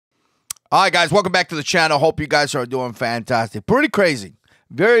All right, guys, welcome back to the channel. Hope you guys are doing fantastic. Pretty crazy.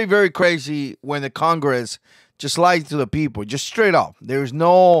 Very, very crazy when the Congress just lies to the people, just straight up. There's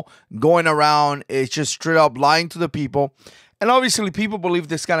no going around. It's just straight up lying to the people. And obviously, people believe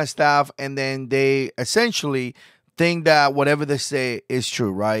this kind of stuff, and then they essentially think that whatever they say is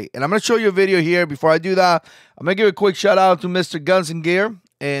true, right? And I'm going to show you a video here. Before I do that, I'm going to give a quick shout out to Mr. Guns and Gear.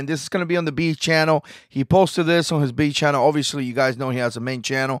 And this is going to be on the B channel. He posted this on his B channel. Obviously, you guys know he has a main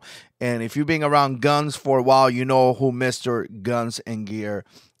channel. And if you've been around guns for a while, you know who Mr. Guns and Gear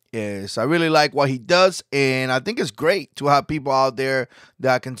is. I really like what he does. And I think it's great to have people out there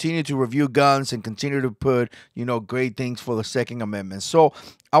that continue to review guns and continue to put, great things for the Second Amendment. So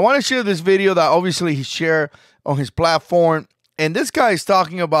I want to share this video that obviously he shared on his platform. And this guy is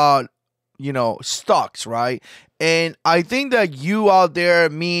talking about, stocks, right? And I think that you out there,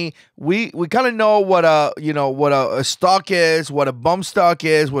 me, we kind of know what a stock is, what a bump stock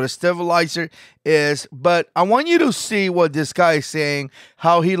is, what a stabilizer is. But I want you to see what this guy is saying,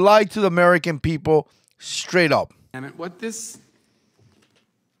 how he lied to the American people straight up. What this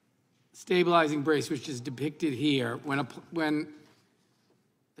stabilizing brace, which is depicted here, when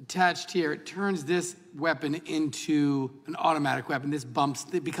attached here, it turns this weapon into an automatic weapon.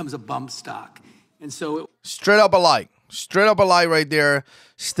 It becomes a bump stock. And so straight up a lie right there.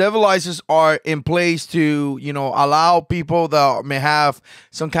 Stabilizers are in place to, allow people that may have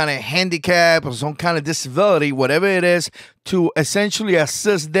some kind of handicap or some kind of disability, whatever it is, to essentially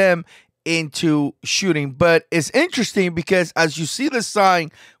assist them into shooting. But it's interesting because as you see the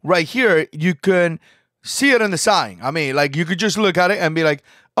sign right here, you can see it in the sign. I mean, like, you could just look at it and be like,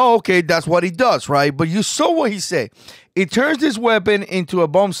 oh, okay, that's what he does, right? But you saw what he said. It turns this weapon into a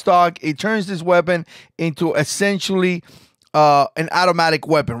bump stock. It turns this weapon into essentially an automatic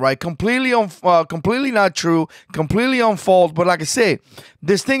weapon, right? Completely not true, completely unfold. But like I say,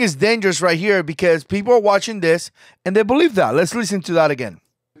 this thing is dangerous right here because people are watching this and they believe that. Let's listen to that again.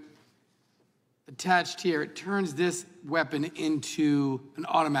 Attached here, it turns this weapon into an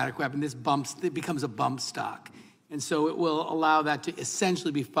automatic weapon. It becomes a bump stock. And so it will allow that to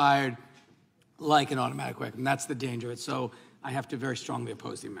essentially be fired like an automatic weapon. That's the danger. So I have to very strongly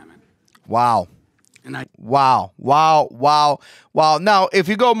oppose the amendment. Wow. And Wow. Now, if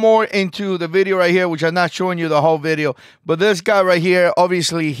you go more into the video right here, which I'm not showing you the whole video, but this guy right here,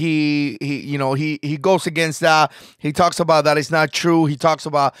 obviously he goes against that. He talks about that it's not true. He talks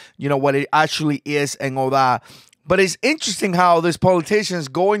about, what it actually is and all that. But it's interesting how these politicians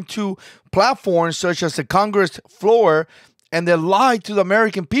go into platforms such as the Congress floor and they lie to the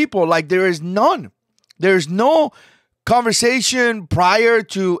American people like there is none. There's no conversation prior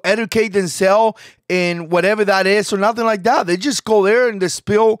to educate themselves in whatever that is or nothing like that. They just go there and they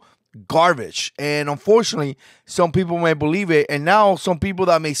spill garbage. And unfortunately, some people may believe it. And now some people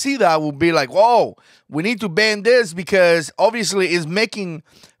that may see that will be like, whoa, we need to ban this because obviously it's making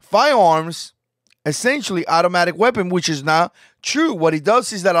firearms essentially automatic weapon, which is not true. What it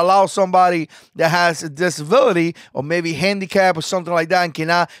does is that allows somebody that has a disability or maybe handicap or something like that and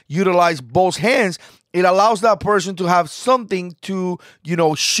cannot utilize both hands. It allows that person to have something to,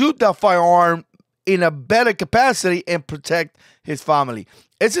 shoot that firearm in a better capacity and protect his family.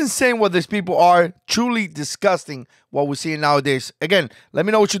 It's insane what these people are. Truly disgusting what we're seeing nowadays. Again, let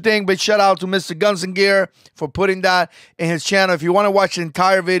me know what you think. Big shout out to Mr. Guns and Gear for putting that in his channel. If you want to watch the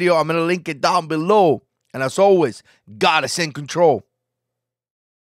entire video, I'm going to link it down below. And as always, God is in control.